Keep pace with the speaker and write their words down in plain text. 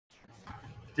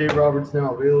Dave Roberts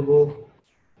now available.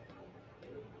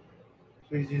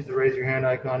 Please use the raise your hand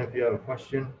icon if you have a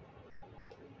question.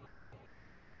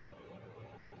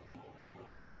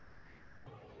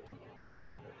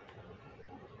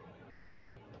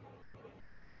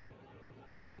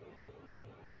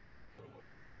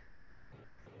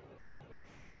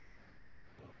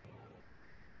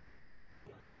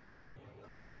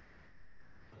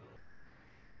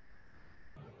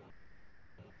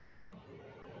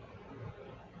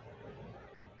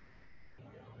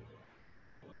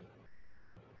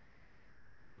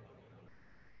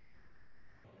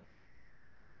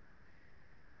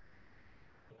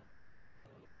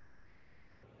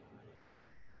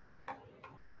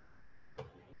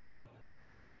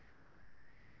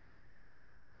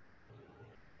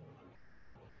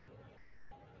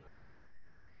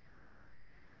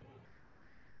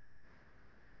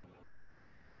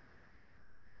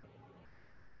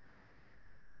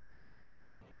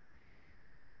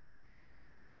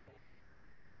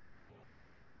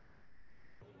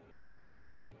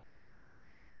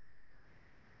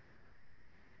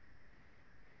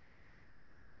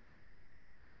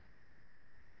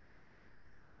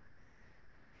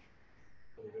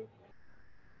 There's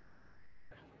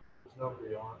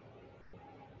nobody on.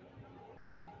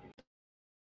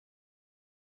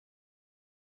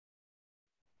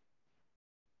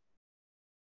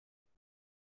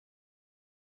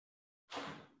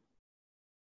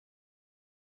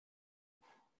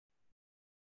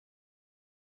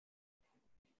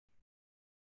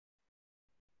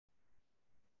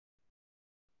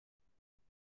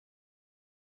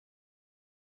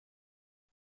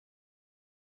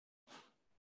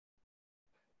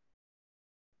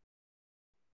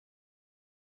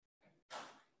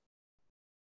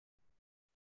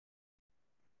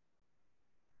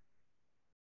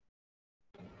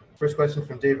 First question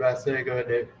from Dave Bassett. Go ahead,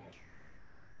 Dave.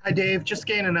 Hi, Dave. Just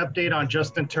getting an update on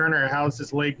Justin Turner. How's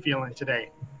his leg feeling today?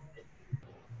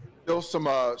 Still some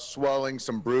swelling,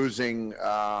 some bruising,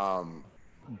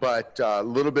 but a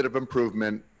little bit of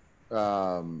improvement.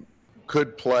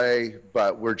 Could play,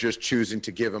 but we're just choosing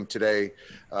to give him today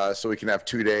so we can have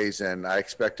 2 days, and I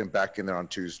expect him back in there on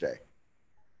Tuesday.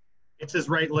 It's his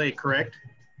right leg, correct?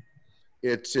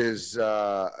 It's his,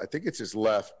 I think it's his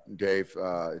left, Dave.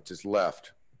 It's his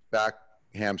left, back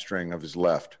hamstring of his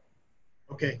left.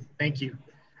 Okay, thank you.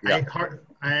 Yeah.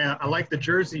 I like the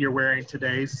jersey you're wearing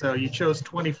today. So you chose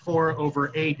 24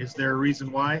 over 8. Is there a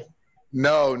reason why?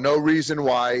 No reason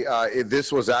why.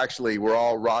 This was actually, we're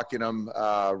all rocking them,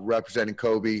 representing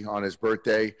Kobe on his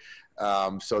birthday.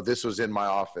 So this was in my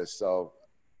office. So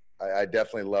I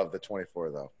definitely love the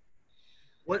 24, though.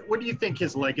 What do you think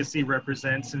his legacy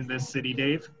represents in this city,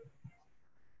 Dave?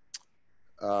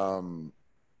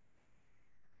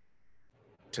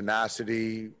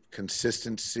 Tenacity,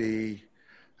 consistency,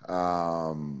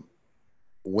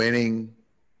 winning,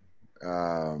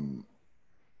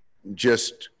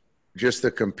 just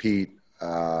to compete,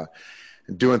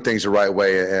 doing things the right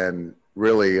way, and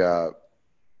really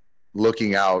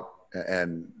looking out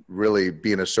and really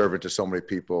being a servant to so many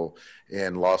people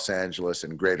in Los Angeles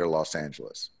and greater Los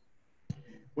Angeles.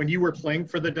 When you were playing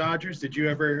for the Dodgers,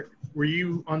 were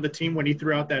you on the team when he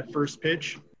threw out that first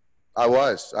pitch? I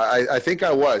was. I think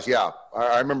I was, yeah.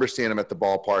 I remember seeing him at the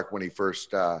ballpark when he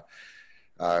first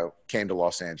came to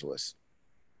Los Angeles.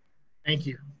 Thank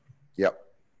you. Yep.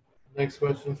 Next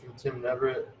question from Tim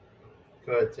Everett.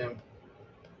 Go ahead, Tim.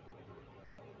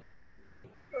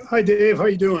 Hi, Dave. How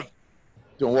you doing?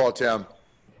 Doing well, Tim.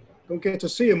 Don't get to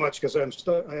see you much because I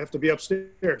have to be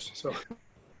upstairs. So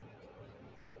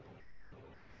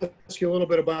I'll ask you a little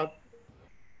bit about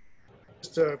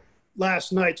just,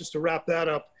 last night, just to wrap that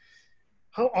up.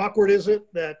 How awkward is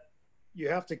it that you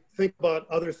have to think about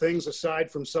other things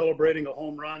aside from celebrating a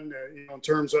home run, in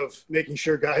terms of making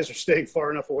sure guys are staying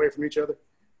far enough away from each other?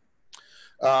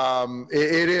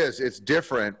 It is. It's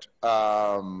different.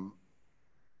 It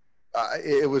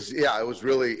was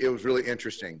really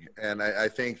interesting. And I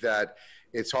think that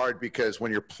it's hard because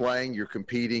when you're playing, you're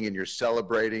competing and you're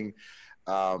celebrating.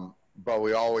 But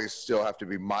we always still have to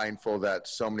be mindful that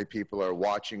so many people are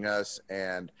watching us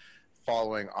and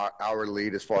following our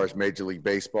lead as far as Major League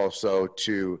Baseball. So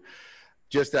to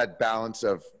just that balance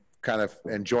of kind of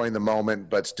enjoying the moment,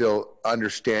 but still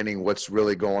understanding what's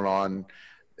really going on,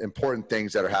 important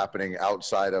things that are happening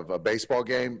outside of a baseball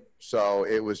game. So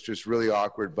it was just really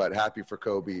awkward, but happy for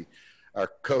Cody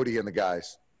and the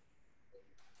guys.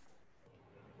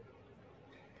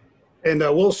 And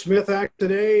Will Smith act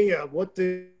today. What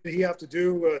did he have to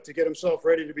do to get himself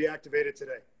ready to be activated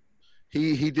today?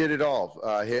 He did it all.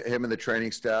 Him and the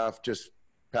training staff just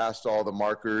passed all the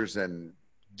markers and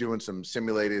doing some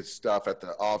simulated stuff at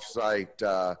the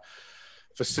offsite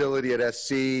facility at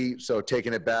SC. So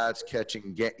taking at bats,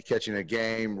 catching a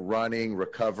game, running,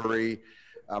 recovery,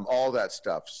 all that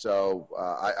stuff. So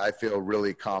I feel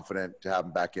really confident to have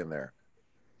him back in there.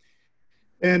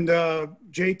 And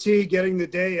JT getting the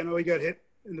day. I know he got hit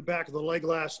in the back of the leg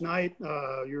last night.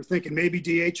 You were thinking maybe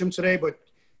DH him today, but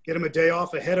get him a day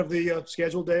off ahead of the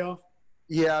scheduled day off?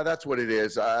 Yeah, that's what it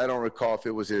is. I don't recall if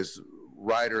it was his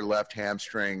right or left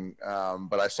hamstring,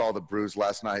 but I saw the bruise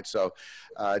last night. So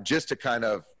just to kind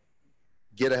of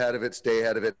get ahead of it, stay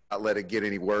ahead of it, not let it get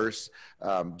any worse,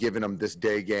 giving him this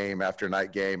day game after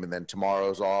night game, and then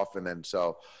tomorrow's off. And then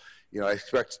so, I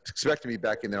expect to be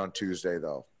back in there on Tuesday,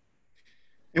 though.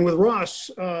 And with Ross,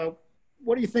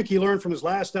 what do you think he learned from his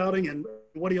last outing, and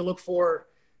what do you look for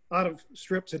out of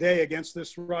Strip today against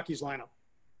this Rockies lineup?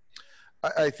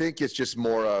 I think it's just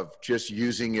more of just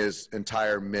using his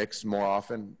entire mix more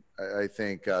often. I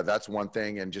think that's one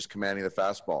thing, and just commanding the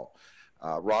fastball.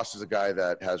 Ross is a guy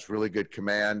that has really good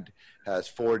command, has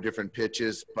 4 different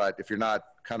pitches, but if you're not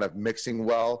kind of mixing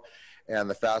well and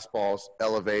the fastball's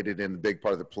elevated in the big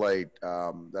part of the plate,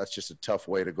 that's just a tough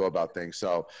way to go about things.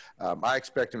 So I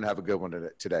expect him to have a good one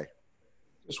today.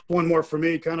 Just one more for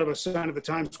me, kind of a sign of the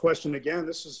times question again.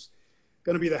 This is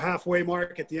going to be the halfway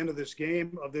mark at the end of this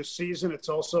game of this season. It's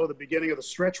also the beginning of the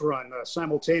stretch run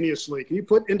simultaneously. Can you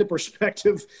put into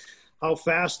perspective how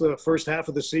fast the first half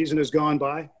of the season has gone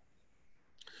by?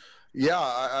 Yeah,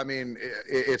 I mean,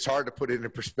 it's hard to put it into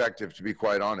perspective, to be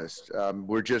quite honest.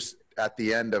 We're just at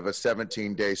the end of a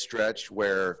 17-day stretch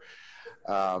where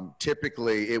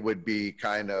typically it would be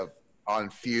kind of on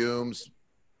fumes,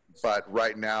 but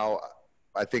right now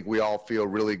I think we all feel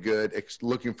really good,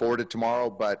 looking forward to tomorrow,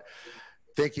 but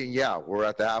thinking, yeah, we're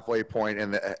at the halfway point,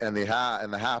 and the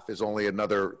half is only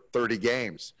another 30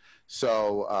 games,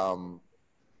 so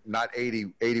not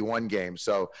 81 games.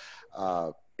 So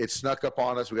it snuck up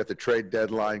on us. We got the trade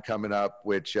deadline coming up,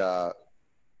 which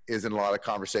isn't a lot of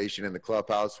conversation in the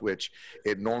clubhouse, which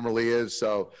it normally is.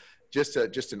 So just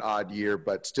an odd year,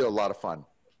 but still a lot of fun.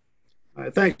 All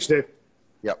right, thanks, Dave.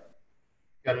 Yep.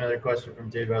 Got another question from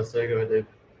Dave Alsego. Dave.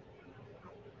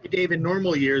 Hey, Dave, in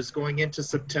normal years going into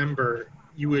September,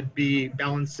 you would be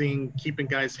balancing keeping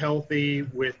guys healthy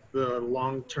with the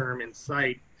long-term in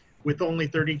sight. With only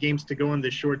 30 games to go in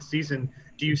this short season,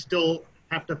 do you still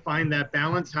have to find that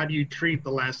balance? How do you treat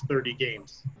the last 30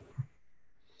 games?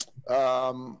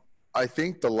 I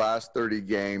think the last 30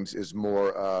 games is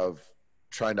more of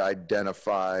trying to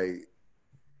identify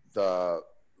the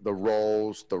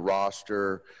roles, the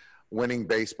roster, winning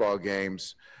baseball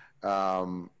games.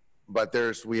 But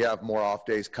we have more off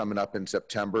days coming up in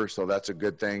September, so that's a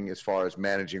good thing as far as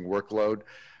managing workload.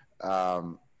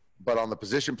 But on the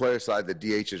position player side, the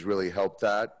DH has really helped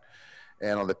that.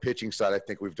 And on the pitching side, I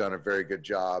think we've done a very good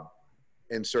job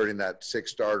inserting that 6th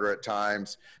starter at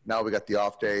times. Now we got the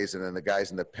off days, and then the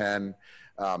guys in the pen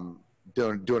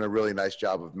doing a really nice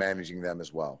job of managing them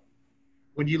as well.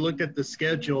 When you looked at the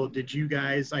schedule, did you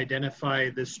guys identify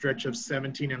this stretch of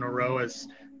 17 in a row as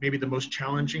maybe the most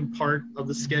challenging part of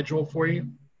the schedule for you?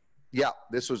 Yeah,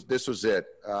 this was it.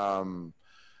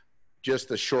 Just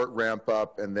the short ramp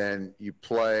up, and then you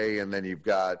play, and then you've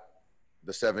got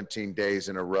the 17 days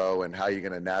in a row, and how you're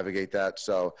going to navigate that.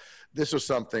 So this was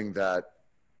something that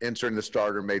inserting the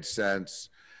starter made sense.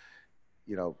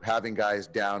 Having guys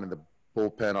down in the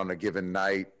bullpen on a given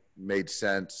night made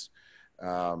sense,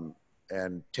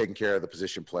 and taking care of the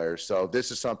position players. So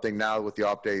this is something now with the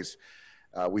off days,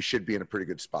 we should be in a pretty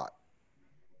good spot.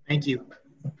 Thank you.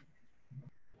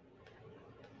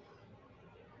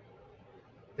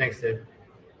 Thanks, Dave.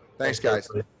 Thanks, guys.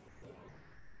 Everybody.